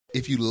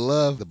If you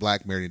love the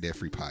Black Married and Debt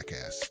Free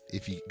podcast,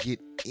 if you get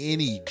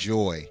any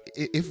joy,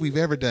 if we've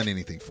ever done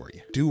anything for you,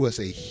 do us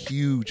a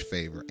huge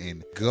favor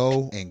and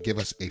go and give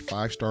us a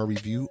 5-star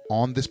review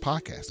on this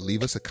podcast.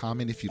 Leave us a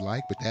comment if you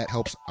like, but that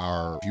helps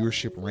our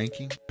viewership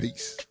ranking.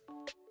 Peace.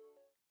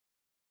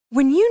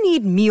 When you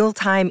need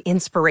mealtime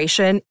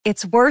inspiration,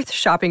 it's worth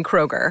shopping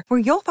Kroger, where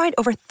you'll find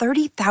over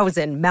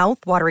 30,000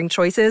 mouth-watering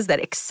choices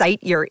that excite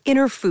your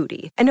inner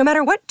foodie. And no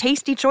matter what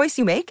tasty choice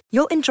you make,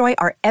 you'll enjoy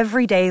our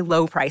everyday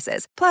low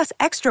prices, plus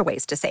extra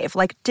ways to save,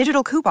 like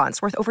digital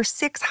coupons worth over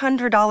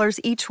 $600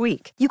 each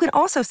week. You can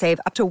also save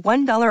up to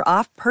 $1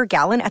 off per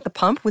gallon at the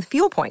pump with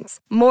fuel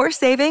points. More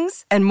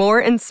savings and more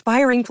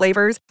inspiring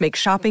flavors make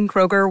shopping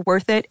Kroger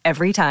worth it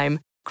every time.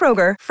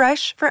 Kroger,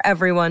 fresh for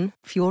everyone.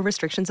 Fuel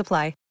restrictions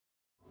apply.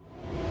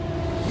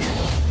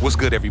 What's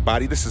good,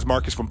 everybody? This is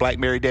Marcus from Black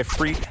Married Debt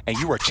Free, and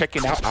you are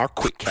checking out our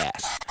quick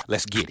cast.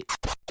 Let's get it.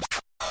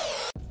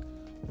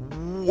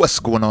 What's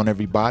going on,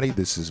 everybody?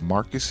 This is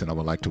Marcus, and I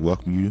would like to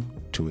welcome you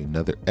to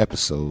another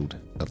episode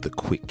of the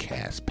Quick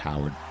Cast,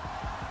 powered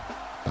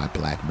by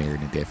Black Married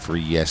and Debt Free.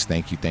 Yes,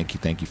 thank you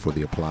for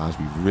the applause.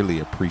 We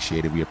really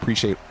appreciate it. We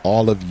appreciate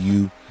all of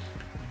you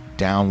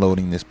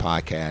downloading this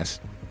podcast,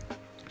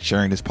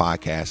 sharing this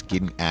podcast,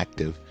 getting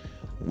active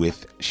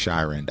with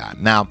Shira and I.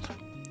 Now,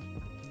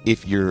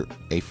 if you're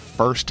a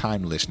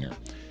first-time listener,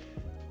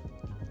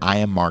 I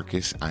am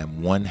Marcus. I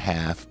am one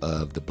half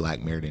of the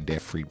Black Married and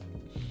Debt Free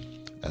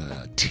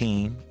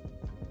team.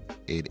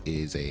 It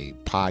is a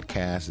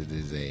podcast. It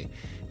is a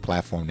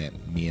platform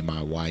that me and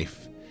my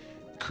wife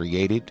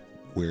created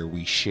where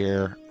we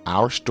share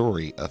our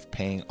story of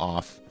paying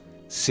off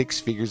 6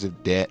 figures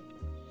of debt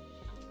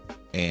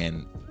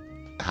and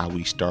how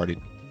we started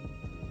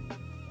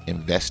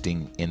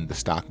investing in the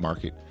stock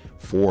market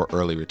for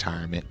early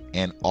retirement,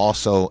 and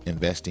also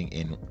investing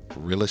in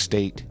real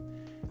estate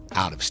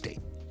out of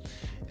state.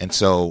 And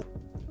so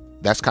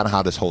that's kind of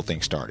how this whole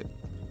thing started.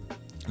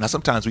 Now,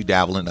 sometimes we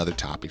dabble in other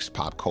topics,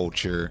 pop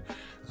culture,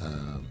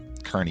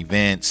 current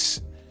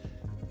events,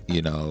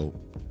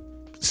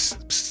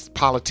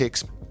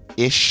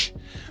 politics-ish.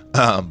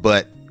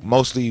 But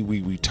mostly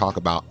we talk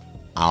about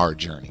our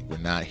journey. We're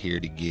not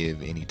here to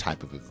give any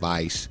type of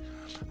advice.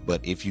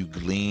 But if you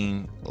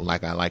glean,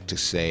 like I like to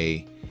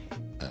say,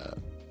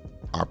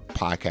 our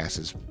podcast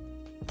is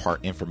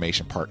part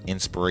information, part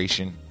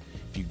inspiration.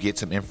 If you get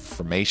some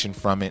information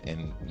from it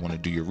and want to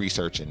do your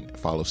research and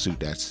follow suit,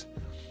 that's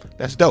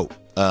dope.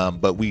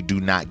 But we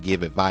do not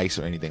give advice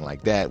or anything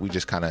like that. We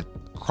just kind of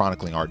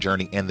chronicling our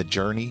journey and the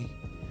journey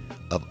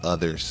of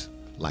others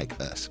like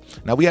us.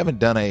 Now, we haven't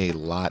done a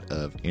lot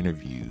of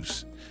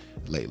interviews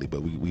lately,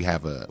 but we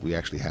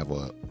actually have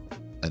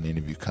an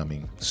interview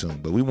coming soon.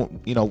 But we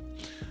want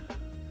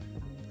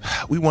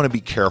to be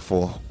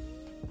careful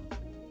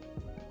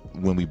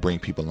when we bring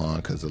people on,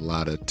 because a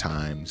lot of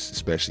times,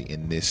 especially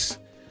in this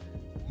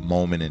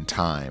moment in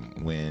time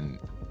when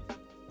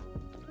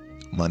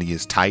money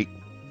is tight,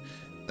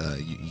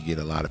 you get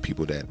a lot of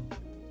people that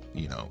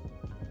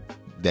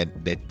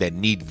that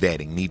need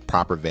vetting, need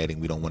proper vetting.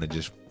 We don't want to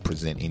just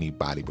present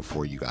anybody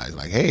before you guys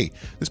like, hey,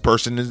 this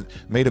person has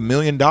made $1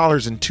 million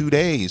in 2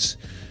 days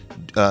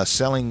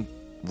selling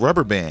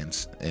rubber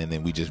bands, and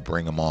then we just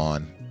bring them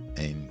on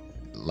and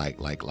like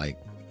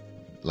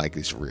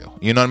it's real.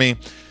 You know what I mean?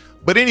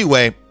 But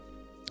anyway,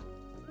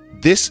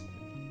 this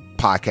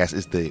podcast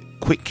is the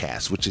Quick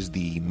Cast, which is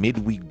the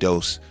midweek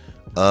dose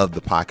of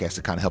the podcast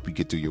to kind of help you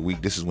get through your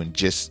week. This is when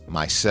just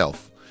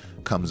myself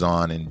comes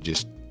on and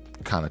just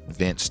kind of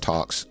vents,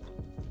 talks.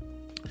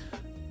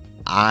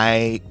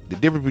 The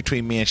difference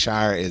between me and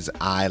Shire is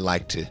I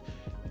like to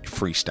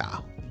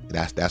freestyle.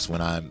 That's when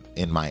I'm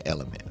in my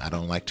element. I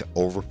don't like to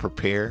over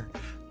prepare.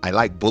 I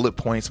like bullet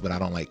points, but I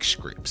don't like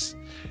scripts,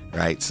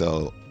 right?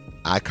 So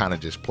I kind of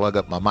just plug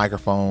up my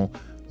microphone,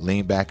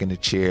 lean back in the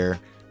chair,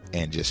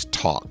 and just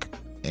talk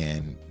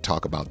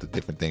about the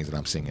different things that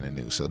I'm seeing in the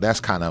news. So that's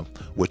kind of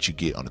what you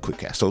get on the Quick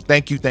Cast. So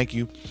thank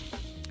you.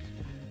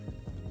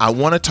 I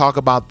want to talk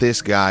about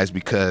this, guys,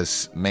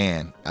 because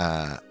man,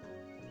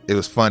 it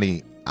was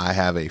funny. I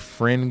have a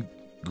friend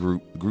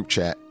group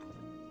chat,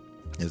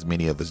 as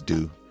many of us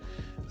do,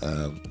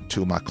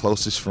 2 of my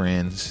closest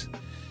friends,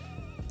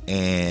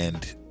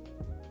 and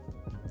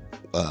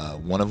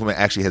one of them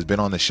actually has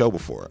been on the show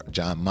before.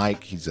 John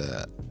Mike, he's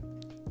a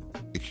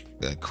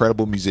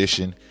incredible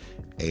musician,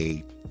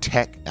 a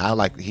tech.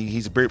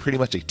 He's pretty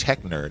much a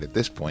tech nerd at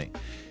this point.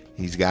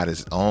 He's got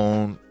his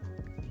own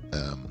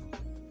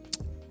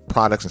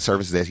products and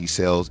services that he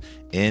sells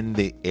in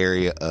the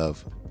area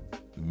of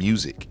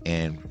music,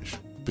 and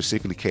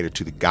specifically catered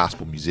to the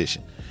gospel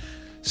musician.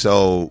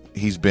 So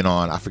he's been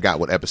on, I forgot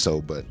what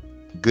episode, but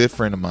good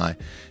friend of mine.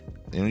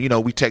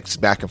 And we text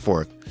back and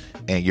forth,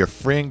 and your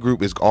friend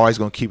group is always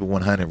going to keep it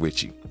 100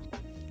 with you.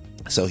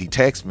 So he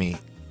texts me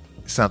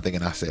something,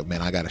 and I said,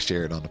 man, I got to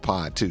share it on the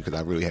pod too,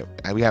 because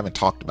we haven't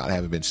talked about it. I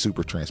haven't been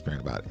super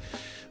transparent about it.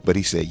 But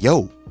he said,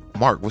 yo,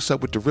 Mark, what's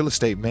up with the real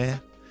estate,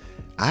 man?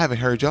 I haven't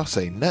heard y'all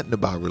say nothing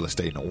about real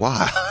estate in a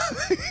while.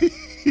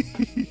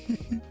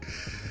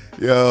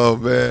 Yo,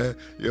 man,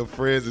 your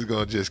friends is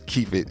gonna just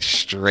keep it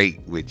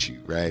straight with you,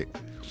 right?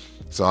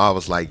 So I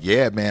was like,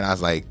 yeah, man. I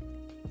was like,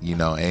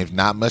 ain't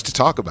not much to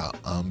talk about.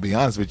 Be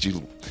honest with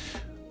you.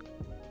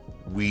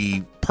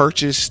 We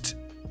purchased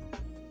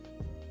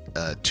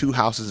 2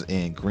 houses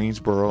in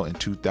Greensboro in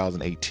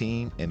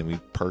 2018, and then we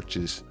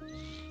purchased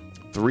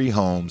 3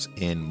 homes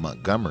in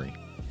Montgomery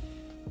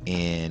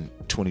in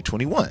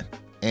 2021.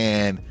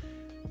 And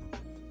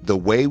the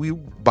way we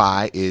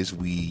buy is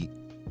we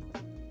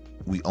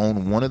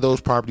own one of those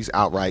properties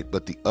outright,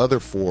 but the other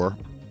 4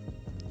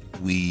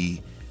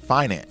 we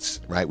finance,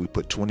 right? We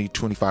put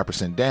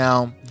 25%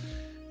 down.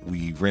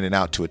 We rent it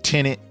out to a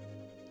tenant,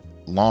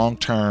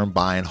 long-term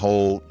buy and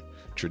hold,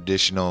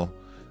 traditional.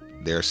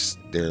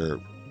 They're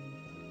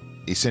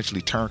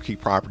essentially turnkey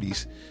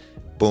properties.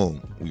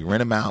 Boom. We rent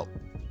them out.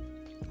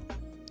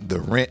 The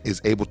rent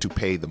is able to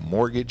pay the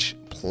mortgage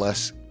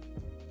plus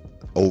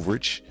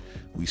overage.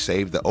 We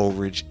saved the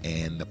overage,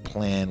 and the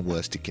plan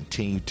was to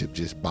continue to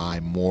just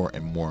buy more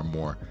and more and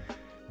more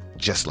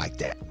just like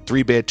that.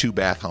 3-bed,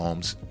 2-bath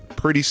homes.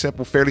 Pretty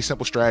simple, fairly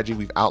simple strategy.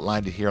 We've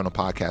outlined it here on the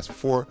podcast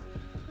before.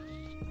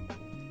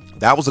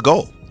 That was the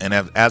goal. And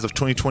as of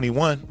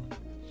 2021,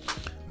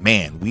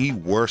 man, we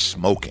were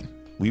smoking.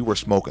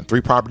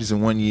 3 properties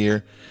in 1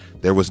 year.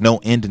 There was no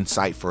end in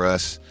sight for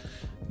us.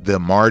 The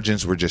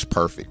margins were just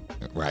perfect,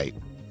 right?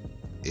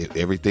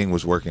 Everything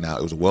was working out.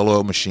 It was a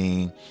well-oiled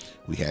machine.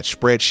 We had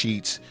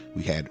spreadsheets.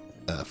 We had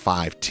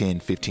 5, 10,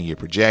 15-year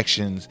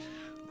projections.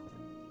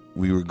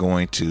 We were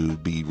going to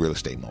be real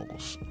estate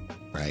moguls,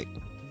 right?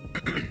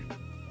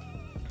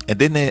 And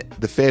then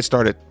the Fed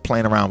started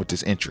playing around with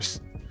this interest.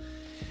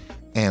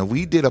 And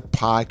we did a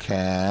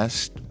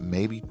podcast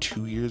maybe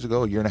 2 years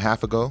ago, a year and a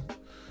half ago,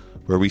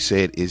 where we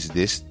said, is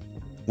this,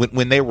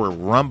 when there were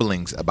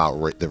rumblings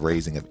about the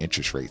raising of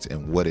interest rates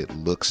and what it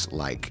looks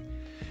like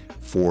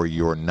for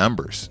your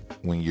numbers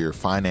when you're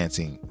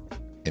financing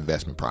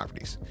investment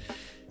properties.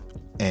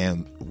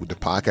 And with the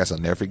podcast, I'll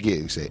never forget,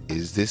 we said,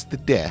 is this the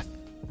death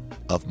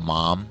of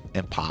mom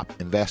and pop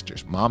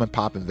investors? Mom and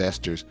pop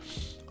investors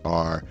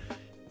are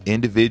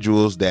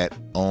individuals that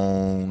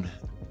own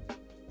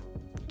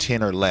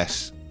 10 or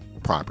less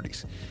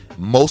properties.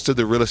 Most of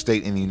the real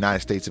estate in the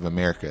United States of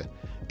America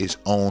is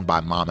owned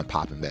by mom and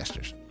pop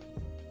investors.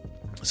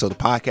 So the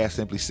podcast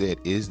simply said,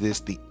 is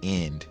this the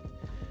end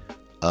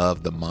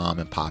of the mom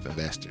and pop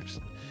investors?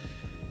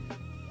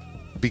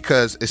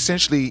 Because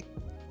essentially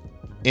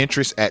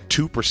interest at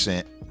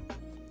 2%,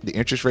 the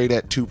interest rate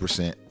at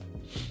 2%,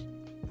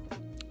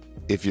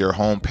 if your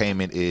home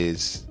payment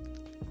is,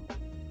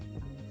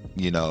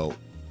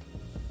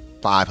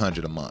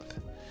 $500 a month,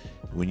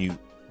 when you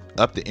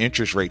up the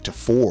interest rate to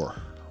 4,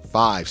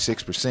 5,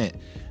 6%,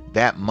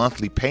 that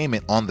monthly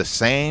payment on the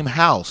same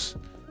house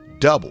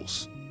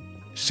doubles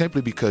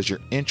simply because your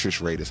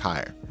interest rate is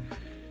higher.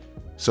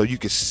 So you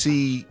can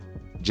see,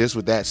 just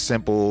with that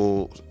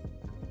simple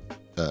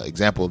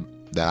example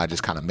that I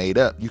just kind of made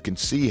up, you can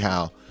see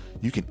how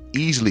you can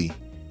easily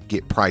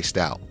get priced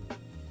out,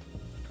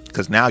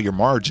 because now your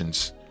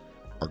margins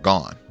are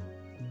gone,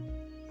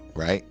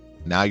 right?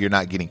 Now you're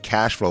not getting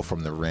cash flow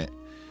from the rent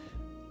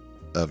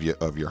of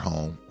your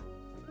home.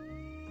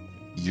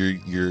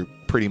 You're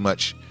pretty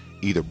much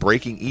either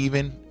breaking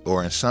even,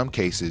 or in some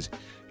cases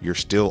you're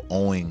still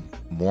owing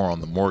more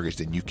on the mortgage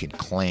than you can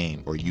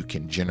claim or you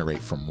can generate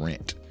from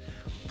rent.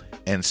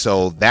 And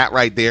so that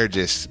right there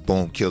just,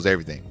 boom, kills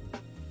everything.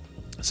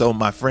 So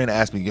my friend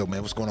asked me, yo,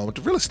 man, what's going on with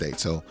the real estate?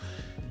 So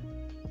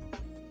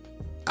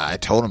I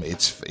told him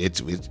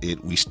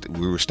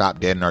we were stopped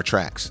dead in our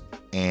tracks.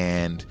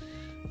 And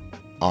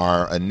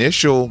our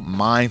initial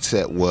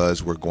mindset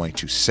was, we're going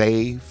to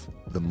save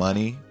the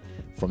money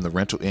from the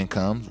rental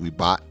incomes. We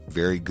bought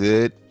very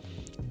good.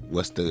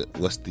 What's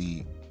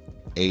the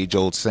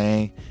age-old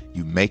saying?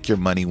 You make your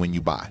money when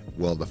you buy.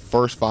 Well, the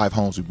first 5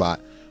 homes we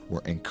bought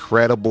were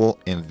incredible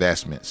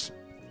investments.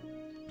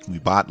 We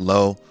bought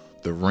low.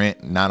 The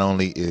rent not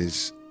only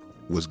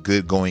was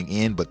good going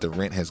in, but the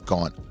rent has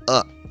gone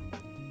up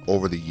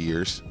over the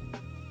years.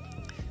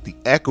 The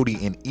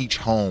equity in each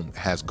home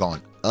has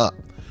gone up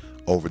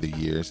over the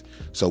years.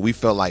 So we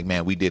felt like,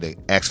 man, we did an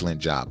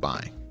excellent job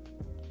buying.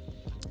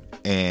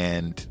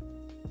 And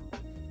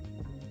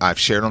I've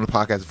shared on the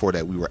podcast before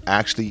that we were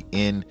actually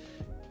in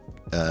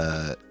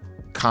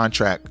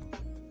contract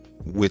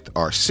with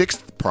our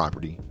 6th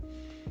property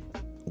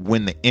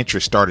when the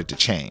interest started to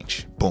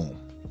change. Boom.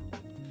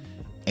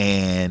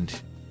 And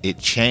it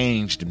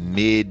changed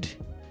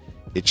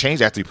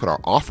after we put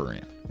our offer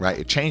in, right?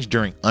 It changed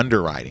during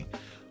underwriting,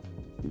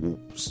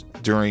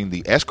 during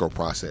the escrow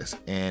process.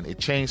 And it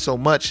changed so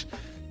much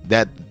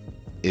that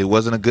it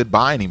wasn't a good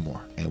buy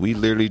anymore. And we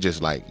literally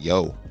just like,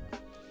 yo,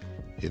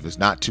 if it's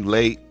not too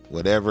late,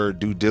 whatever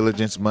due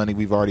diligence money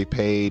we've already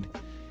paid,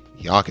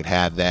 y'all could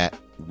have that.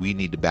 We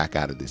need to back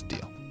out of this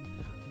deal.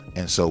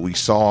 And so we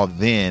saw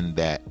then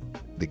that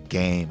the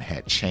game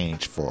had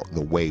changed for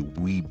the way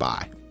we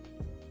buy.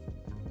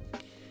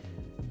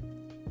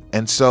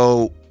 And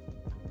so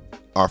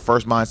our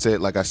first mindset,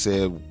 like I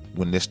said,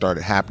 when this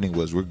started happening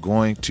was we're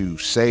going to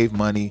save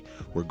money.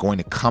 We're going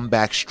to come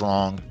back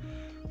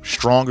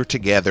stronger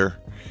together.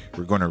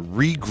 We're going to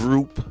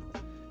regroup,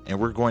 and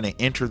we're going to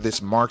enter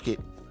this market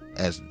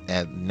as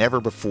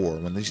never before.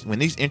 When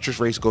these interest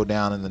rates go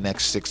down in the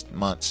next 6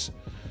 months,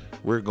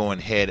 we're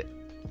going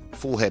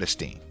full head of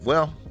steam.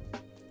 Well,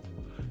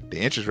 the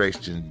interest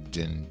rates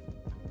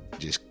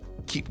just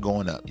keep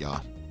going up,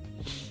 y'all.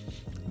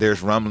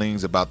 There's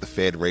rumblings about the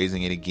Fed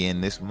raising it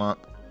again this month.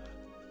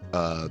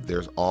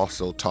 There's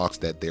also talks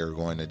that they're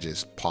going to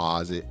just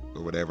pause it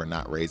or whatever,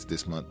 not raise it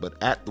this month. But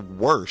at the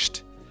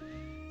worst,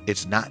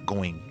 it's not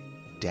going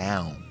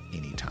down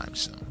anytime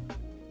soon.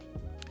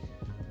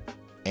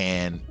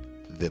 And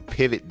the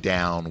pivot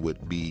down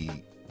would be,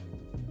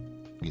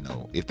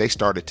 if they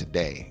started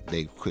today,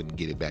 they couldn't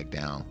get it back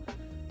down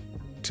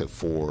to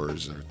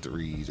 4s or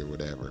 3s or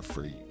whatever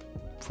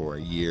for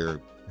a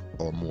year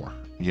or more.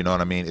 You know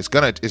what I mean? It's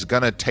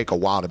gonna take a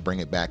while to bring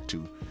it back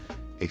to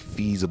a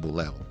feasible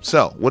level.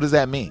 So what does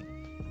that mean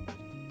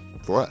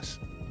for us?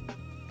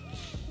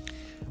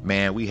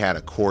 Man, we had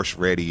a course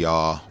ready,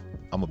 y'all.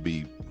 I'm gonna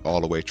be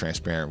all the way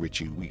transparent with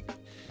you.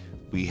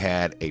 We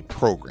had a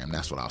program,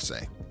 that's what I'll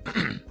say,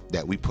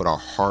 that we put our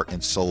heart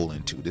and soul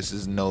into. This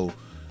was no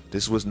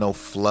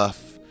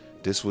fluff.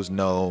 This was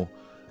no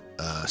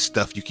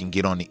stuff you can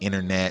get on the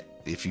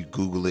internet if you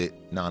Google it.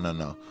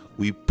 No.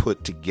 We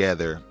put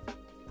together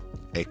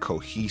a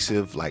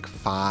cohesive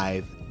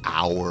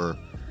 5-hour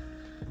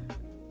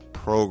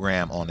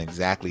program on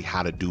exactly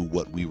how to do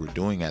what we were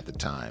doing at the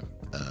time.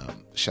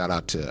 Shout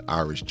out to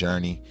Irish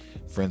Journey,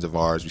 friends of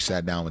ours. We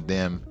sat down with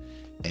them,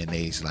 and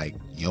they's like,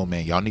 yo,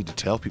 man, y'all need to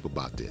tell people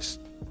about this.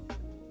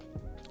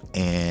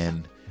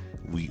 And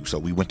we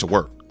went to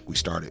work. We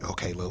started,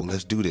 okay,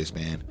 let's do this,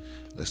 man.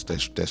 Let's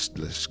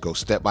go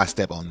step by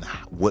step on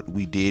what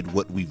we did,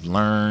 what we've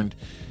learned,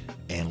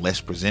 and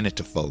let's present it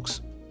to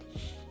folks.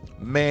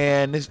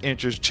 Man, this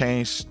interest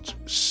changed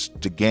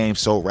the game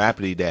so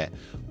rapidly that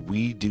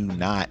we did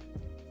not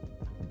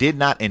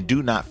and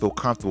do not feel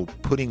comfortable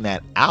putting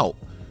that out,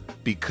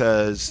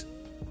 because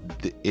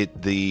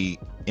the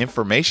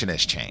information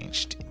has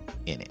changed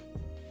in it,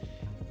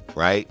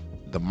 right?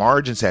 The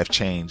margins have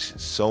changed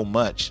so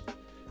much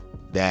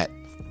that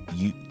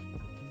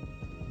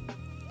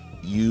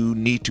you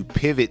need to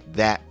pivot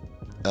that.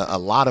 A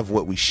lot of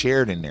what we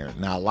shared in there,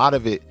 now a lot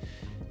of it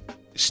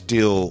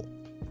still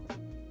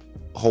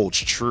holds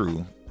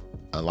true,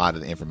 a lot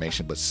of the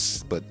information,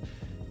 but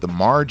the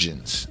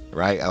margins,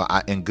 right?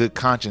 In good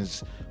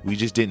conscience, we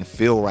just didn't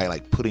feel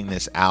right putting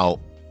this out,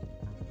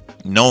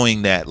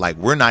 knowing that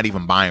we're not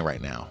even buying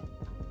right now,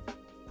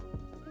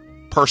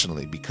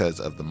 personally, because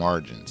of the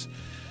margins.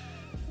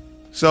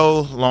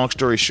 So long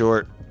story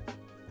short,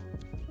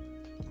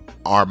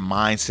 our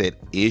mindset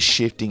is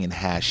shifting and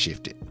has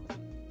shifted.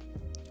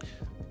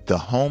 The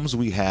homes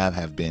we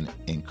have been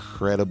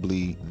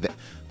incredibly,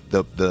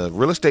 the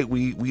real estate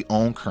we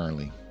own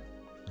currently,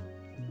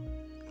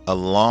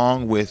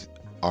 along with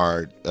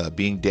our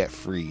being debt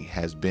free,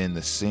 has been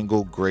the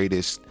single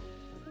greatest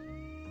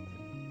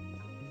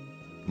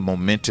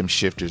momentum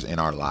shifters in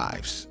our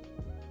lives.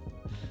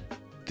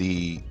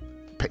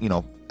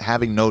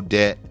 Having no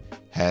debt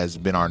has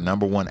been our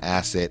number one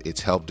asset.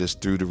 It's helped us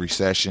through the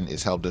recession.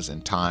 It's helped us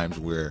in times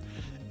where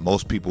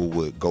most people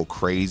would go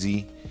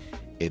crazy.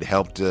 It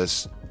helped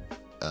us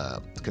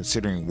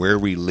considering where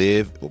we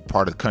live, what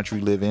part of the country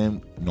we live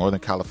in. Northern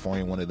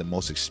California, one of the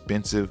most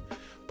expensive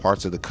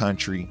parts of the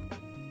country.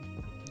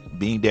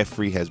 Being debt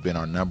free has been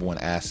our number one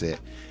asset.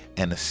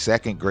 And the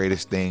second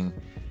greatest thing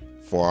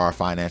for our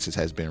finances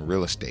has been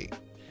real estate.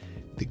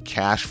 The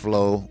cash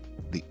flow,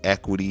 the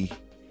equity,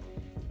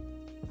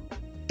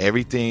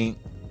 everything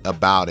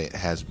about it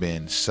has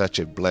been such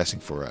a blessing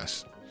for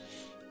us.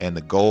 And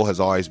the goal has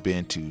always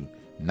been to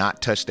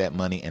not touch that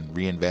money and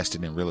reinvest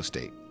it in real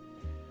estate.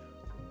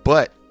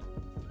 But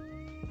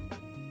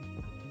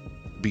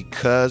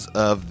because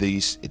of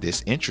this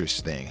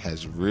interest thing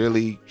has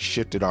really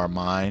shifted our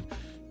mind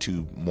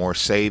to more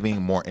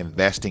saving, more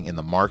investing in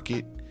the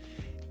market.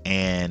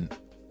 And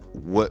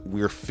what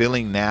we're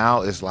feeling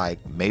now is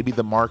maybe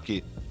the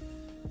market,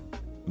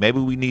 maybe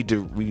we need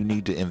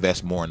to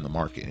invest more in the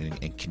market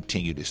and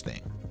continue this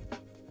thing.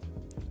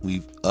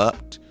 We've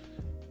upped,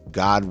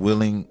 God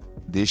willing,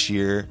 this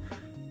year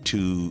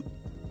to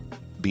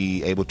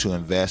be able to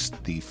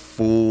invest the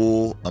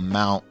full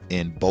amount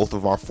in both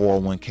of our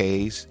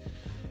 401ks.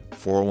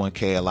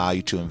 401k allow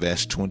you to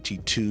invest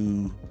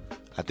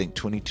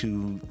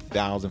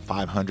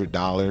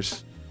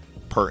 $22,500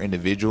 per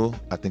individual.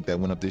 I think that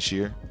went up this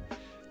year.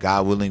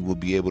 God willing, we'll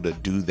be able to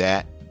do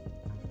that,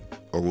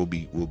 or we'll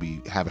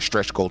have a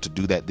stretch goal to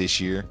do that this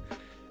year,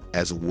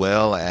 as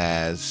well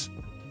as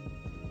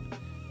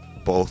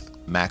both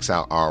max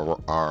out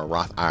our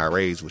Roth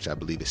IRAs, which I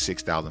believe is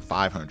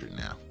 $6,500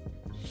 now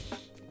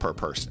per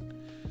person.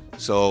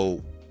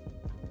 So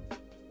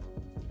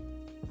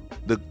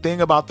the thing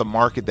about the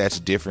market that's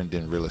different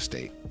than real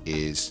estate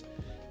is,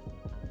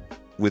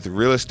 with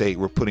real estate,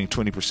 we're putting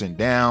 20%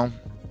 down.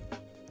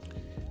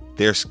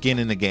 There's skin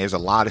in the game. There's a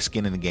lot of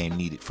skin in the game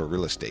needed for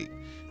real estate.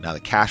 Now the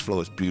cash flow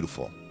is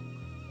beautiful,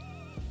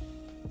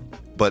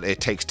 but it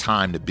takes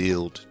time to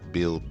build.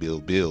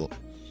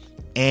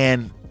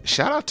 And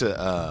shout out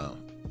to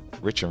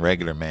Rich and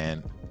Regular,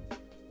 man.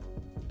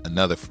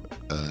 Another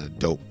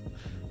dope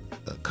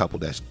couple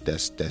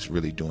that's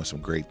really doing some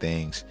great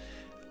things.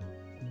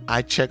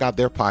 I check out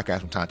their podcast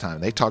from time to time.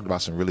 They talked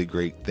about some really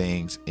great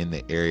things in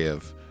the area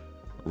of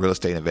real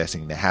estate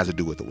investing that has to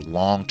do with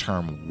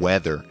long-term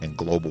weather and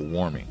global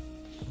warming.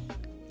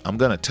 I'm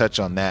going to touch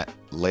on that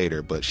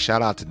later, but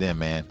shout out to them,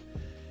 man.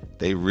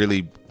 They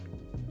really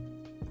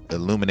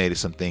illuminated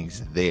some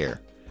things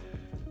there.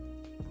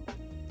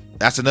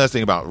 That's another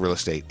thing about real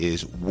estate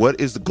is,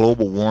 what is the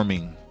global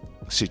warming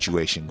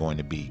situation going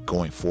to be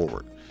going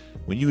forward?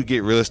 When you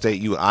get real estate,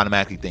 you would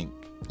automatically think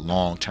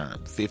long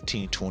term,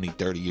 15, 20,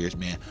 30 years,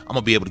 man. I'm going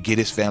to be able to get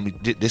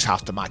this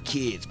house to my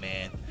kids,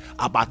 man.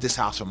 I bought this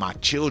house for my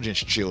children's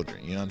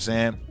children. You know what I'm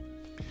saying?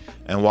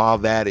 And while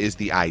that is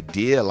the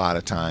idea, a lot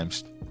of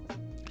times,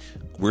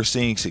 we're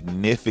seeing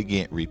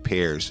significant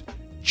repairs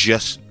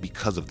just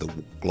because of the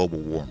global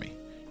warming,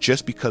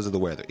 just because of the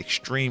weather,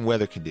 extreme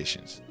weather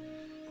conditions,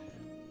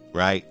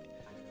 right?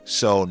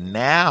 So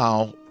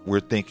now we're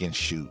thinking,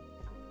 shoot,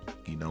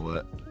 you know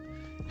what?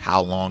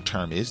 How long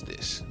term is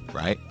this,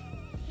 right?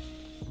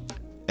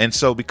 And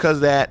so because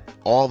of that,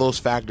 all those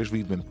factors,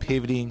 we've been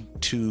pivoting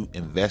to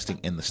investing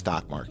in the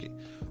stock market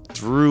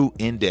through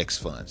index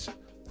funds,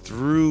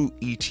 through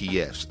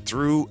ETFs,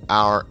 through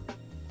our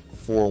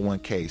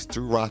 401ks,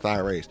 through Roth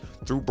IRAs,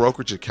 through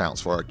brokerage accounts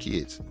for our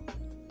kids.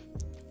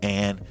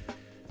 And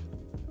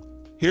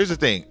here's the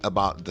thing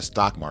about the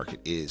stock market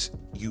is,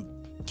 you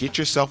get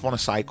yourself on a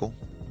cycle.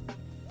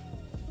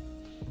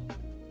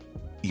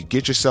 You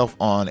get yourself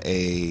on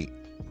a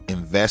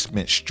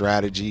investment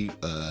strategy,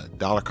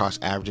 dollar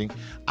cost averaging.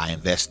 I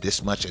invest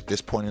this much at this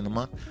point in the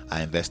month.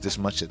 I invest this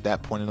much at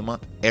that point in the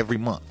month. Every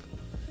month,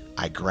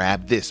 I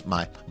grab this.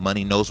 My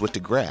money knows what to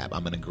grab.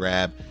 I'm going to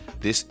grab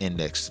this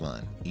index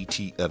fund,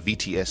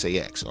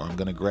 VTSAX, or I'm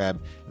going to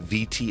grab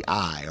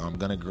VTI, or I'm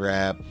going to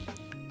grab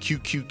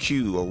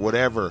QQQ, or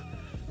whatever,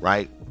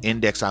 right,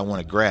 index I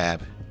want to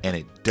grab, and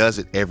it does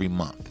it every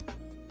month.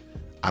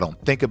 I don't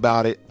think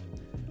about it.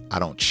 I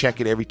don't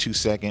check it every 2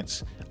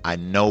 seconds. I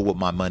know what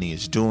my money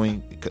is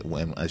doing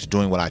when it's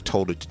doing what I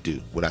told it to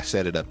do, what I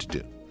set it up to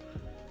do.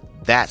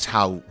 That's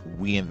how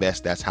we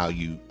invest. That's how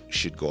you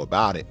should go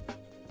about it.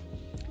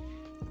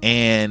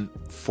 And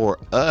for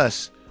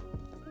us,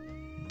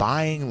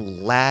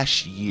 buying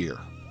last year,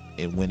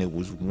 and when it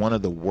was one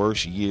of the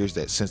worst years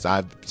that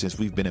since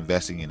we've been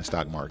investing in the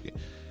stock market,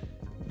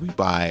 we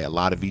buy a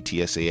lot of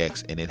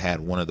VTSAX, and it had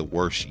one of the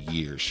worst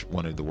years,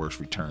 one of the worst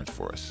returns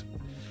for us.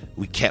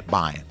 We kept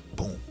buying,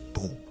 boom,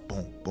 boom,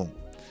 boom, boom.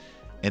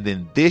 And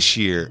then this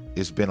year,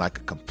 it's been like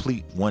a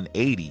complete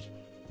 180.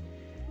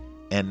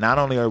 And not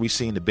only are we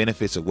seeing the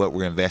benefits of what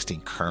we're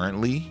investing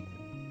currently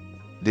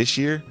this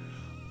year,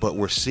 but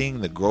we're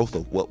seeing the growth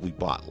of what we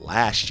bought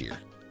last year.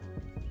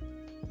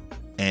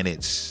 And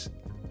it's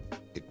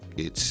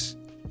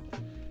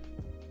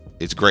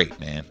great,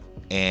 man.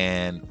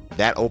 And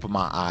that opened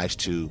my eyes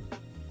to,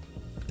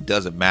 it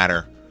doesn't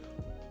matter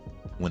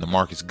when the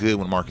market's good,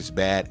 when the market's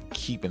bad,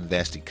 keep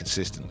investing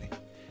consistently.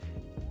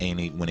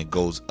 And when it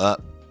goes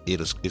up,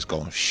 it's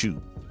going to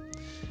shoot.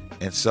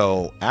 And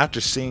so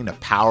after seeing the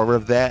power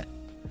of that,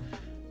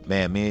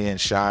 man, me and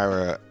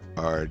Shira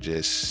are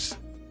just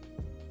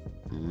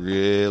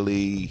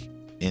really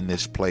in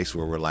this place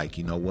where we're like,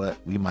 you know what?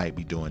 We might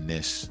be doing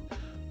this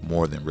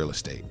more than real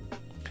estate.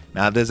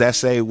 Now, does that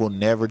say we'll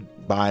never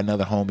buy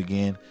another home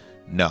again?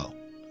 No.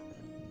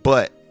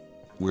 But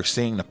we're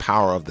seeing the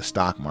power of the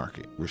stock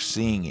market. We're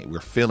seeing it. We're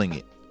feeling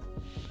it.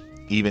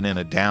 Even in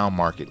a down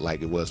market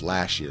like it was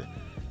last year,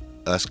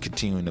 us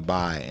continuing to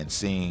buy and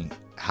seeing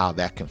how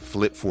that can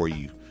flip for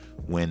you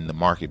when the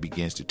market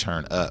begins to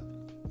turn up.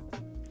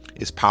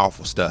 It's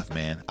powerful stuff,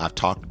 man. I've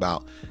talked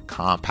about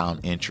compound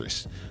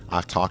interest.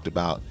 I've talked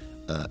about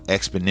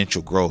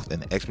exponential growth,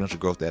 and the exponential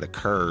growth that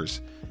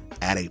occurs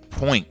at a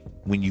point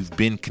when you've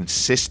been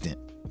consistent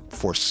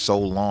for so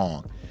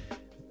long.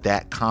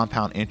 That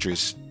compound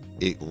interest,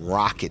 it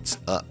rockets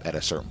up at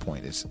a certain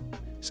point. It's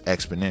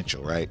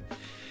exponential, right?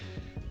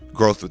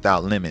 Growth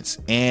without limits.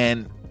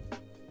 And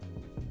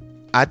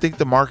I think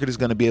the market is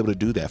going to be able to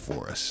do that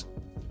for us.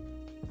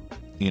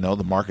 You know,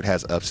 the market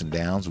has ups and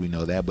downs. We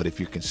know that. But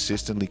if you're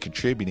consistently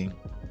contributing,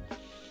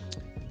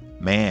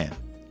 man,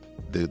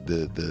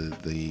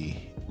 the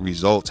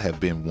results have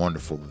been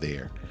wonderful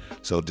there.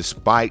 So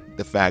despite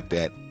the fact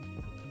that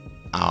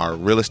our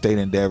real estate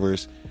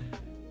endeavors,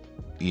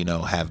 you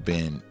know, have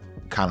been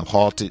kind of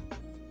halted,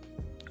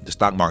 the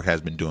stock market has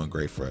been doing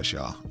great for us,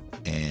 y'all.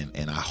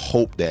 And I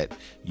hope that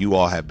you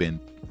all have been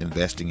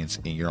investing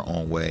in your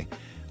own way.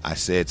 I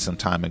said some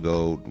time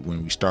ago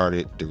when we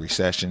started the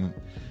recession,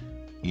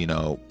 you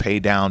know, pay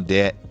down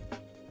debt,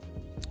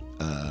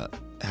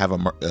 have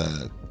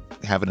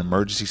an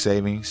emergency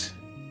savings,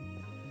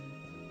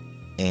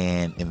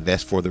 and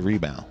invest for the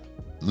rebound.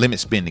 Limit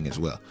spending as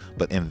well,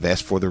 but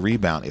invest for the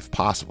rebound if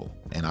possible.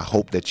 And I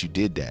hope that you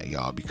did that,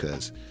 y'all,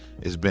 because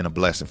it's been a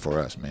blessing for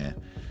us,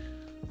 man.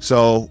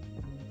 So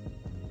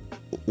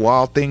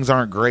while things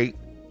aren't great,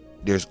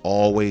 there's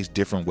always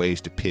different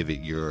ways to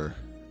pivot your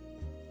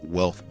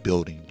wealth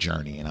building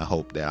journey. And I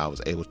hope that I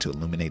was able to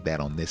illuminate that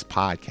on this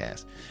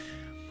podcast.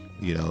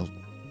 You know,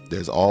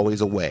 there's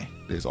always a way.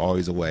 There's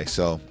always a way.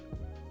 So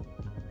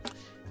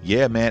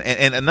yeah, man.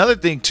 And another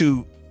thing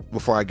too,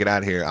 before I get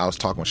out of here, I was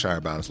talking with Shire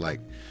about it. It's like,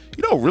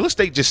 you know, real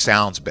estate just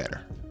sounds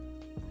better.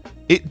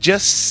 It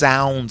just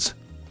sounds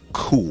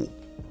cool,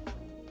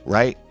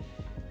 right?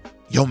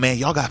 Yo, man,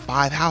 y'all got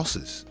 5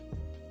 houses.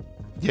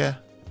 Yeah.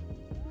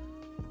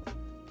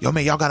 Yo,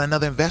 man, y'all got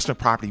another investment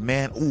property,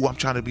 man. Ooh, I'm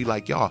trying to be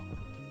like y'all.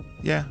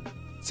 Yeah,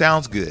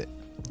 sounds good,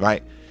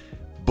 right?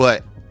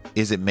 But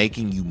is it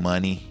making you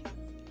money?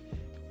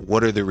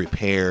 What are the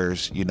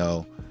repairs? You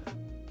know,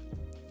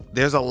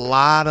 there's a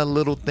lot of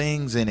little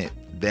things in it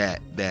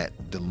that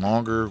the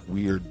longer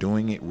we are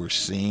doing it, we're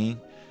seeing.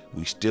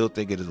 We still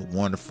think it is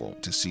wonderful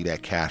to see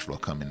that cash flow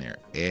come in there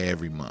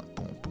every month.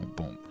 Boom, boom,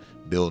 boom.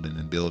 Building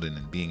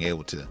and being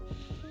able to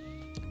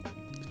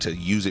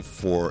use it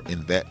for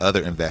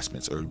other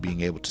investments, or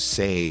being able to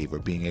save, or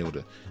being able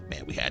to,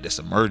 man, we had this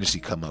emergency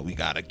come up. We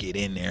got to get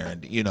in there.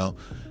 And, you know,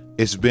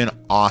 it's been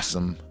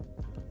awesome,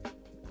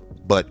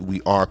 but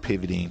we are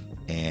pivoting,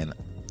 and,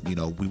 you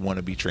know, we want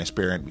to be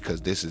transparent,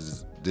 because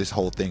this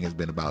whole thing has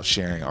been about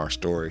sharing our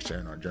story,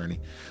 sharing our journey.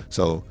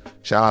 So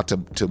shout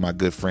out to my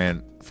good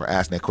friend for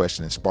asking that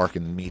question and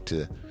sparking me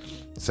to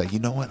say, you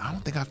know what? I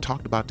don't think I've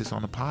talked about this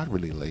on the pod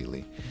really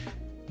lately.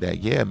 That,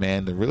 yeah,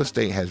 man, the real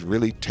estate has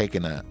really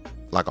taken a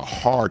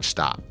hard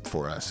stop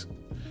for us.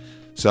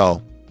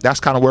 So that's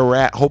kind of where we're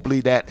at.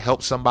 Hopefully that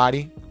helps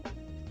somebody.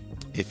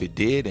 If it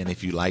did, and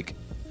if you like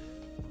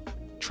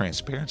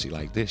transparency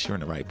like this, you're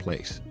in the right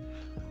place.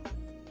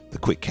 The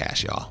Quick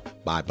Cash, y'all,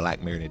 by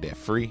Black Married and Debt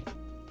Free.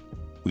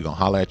 We're going to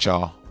holler at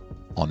y'all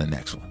on the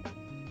next one.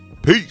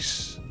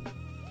 Peace.